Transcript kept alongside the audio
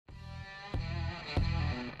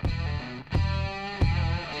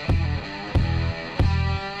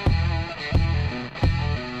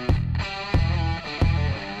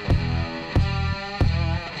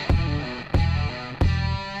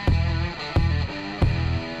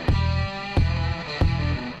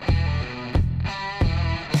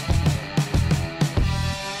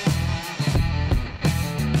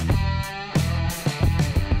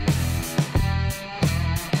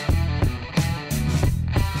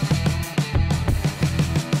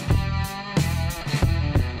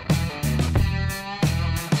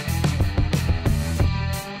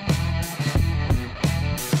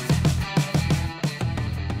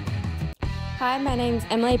my name's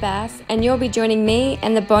Emily Bass and you'll be joining me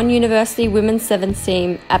and the Bond University Women's Sevens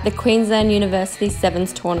team at the Queensland University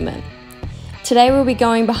Sevens tournament. Today we'll be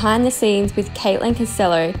going behind the scenes with Caitlyn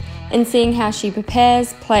Costello and seeing how she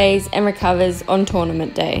prepares, plays and recovers on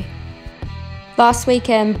tournament day. Last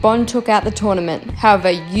weekend, Bond took out the tournament, however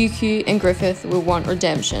UQ and Griffith will want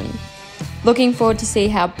redemption. Looking forward to see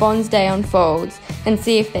how Bond's day unfolds and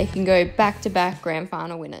see if they can go back-to-back grand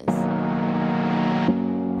final winners.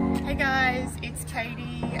 Hey guys, it's Katie.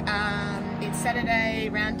 It's Saturday,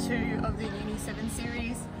 round 2 of the Uni 7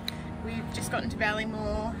 series. We've just gotten to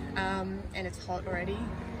Ballymore and it's hot already.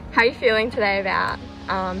 How are you feeling today about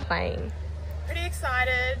playing? Pretty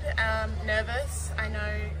excited, nervous. I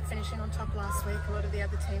know finishing on top last week, a lot of the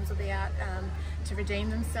other teams will be out to redeem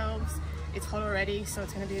themselves. It's hot already, so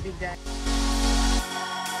it's going to be a big day.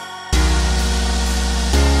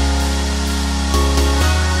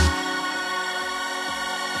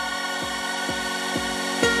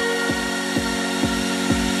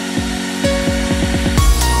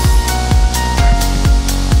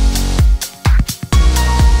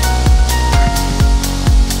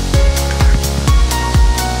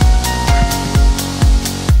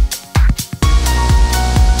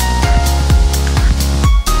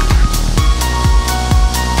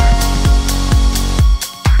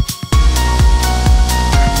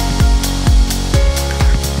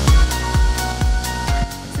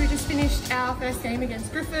 First game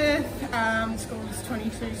against Griffith, the score was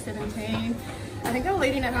 22-17. I think they were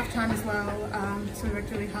leading at half time as well, so we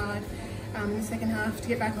worked really hard in the second half to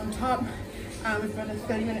get back on top. We've got a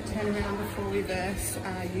 30-minute turnaround before we verse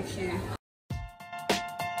UQ.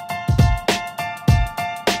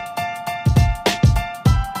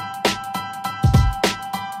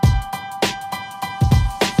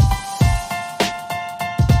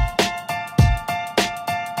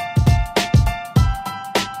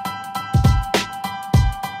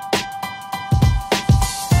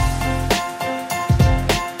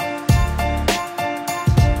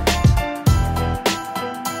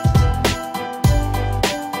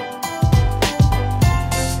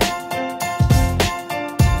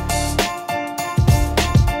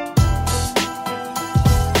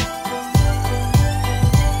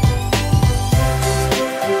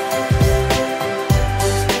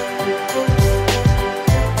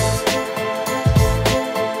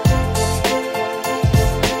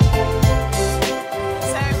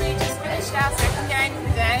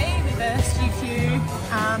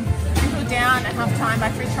 Down at half time by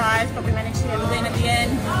 3 tries, but we managed to get a win at the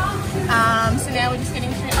end. So now we're just getting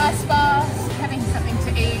through ice baths, having something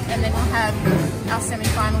to eat, and then we'll have our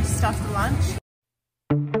semi-final stuff for lunch.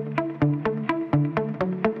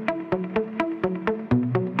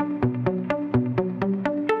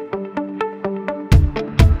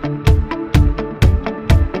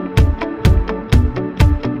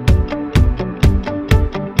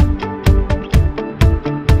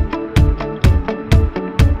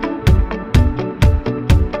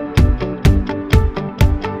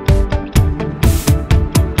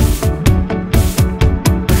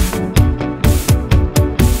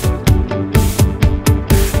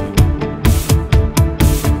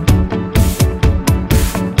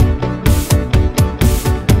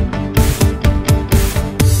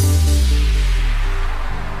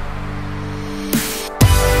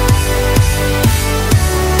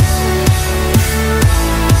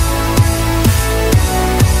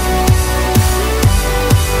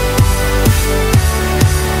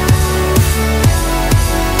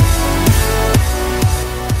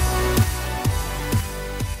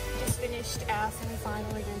 Our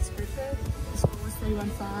semi-final against Griffith, the score was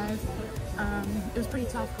 3-1-5. It was pretty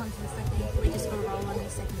tough coming to the second. We just got a roll on the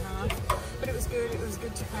second half, but it was good. It was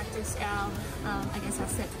good to practice our, I guess, our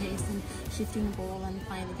set piece and shifting the ball and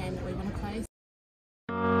playing the game that we want to play.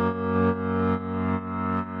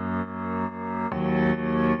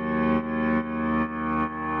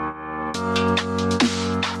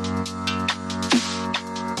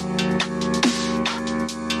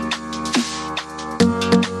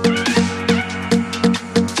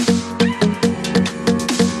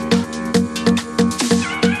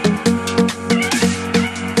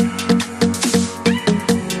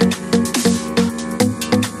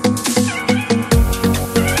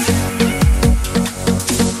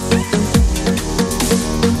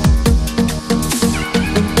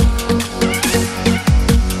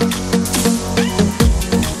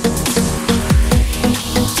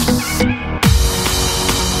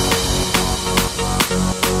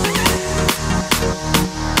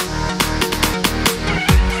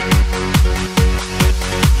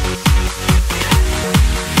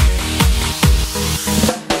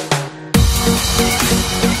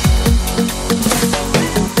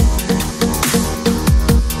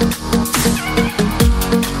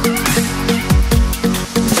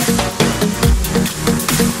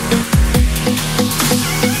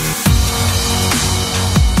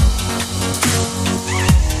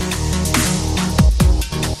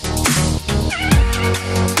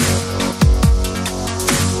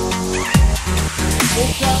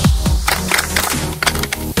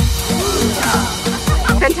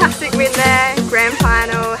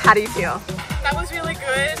 How do you feel? That was really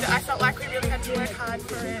good. I felt like we really had to work hard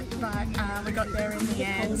for it, but we got there in the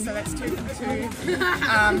end, so that's 2 for 2.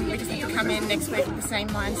 We just have to come in next week with the same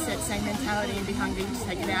mindset, same mentality, and be hungry to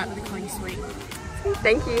take it out with a clean sweep.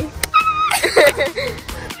 Thank you.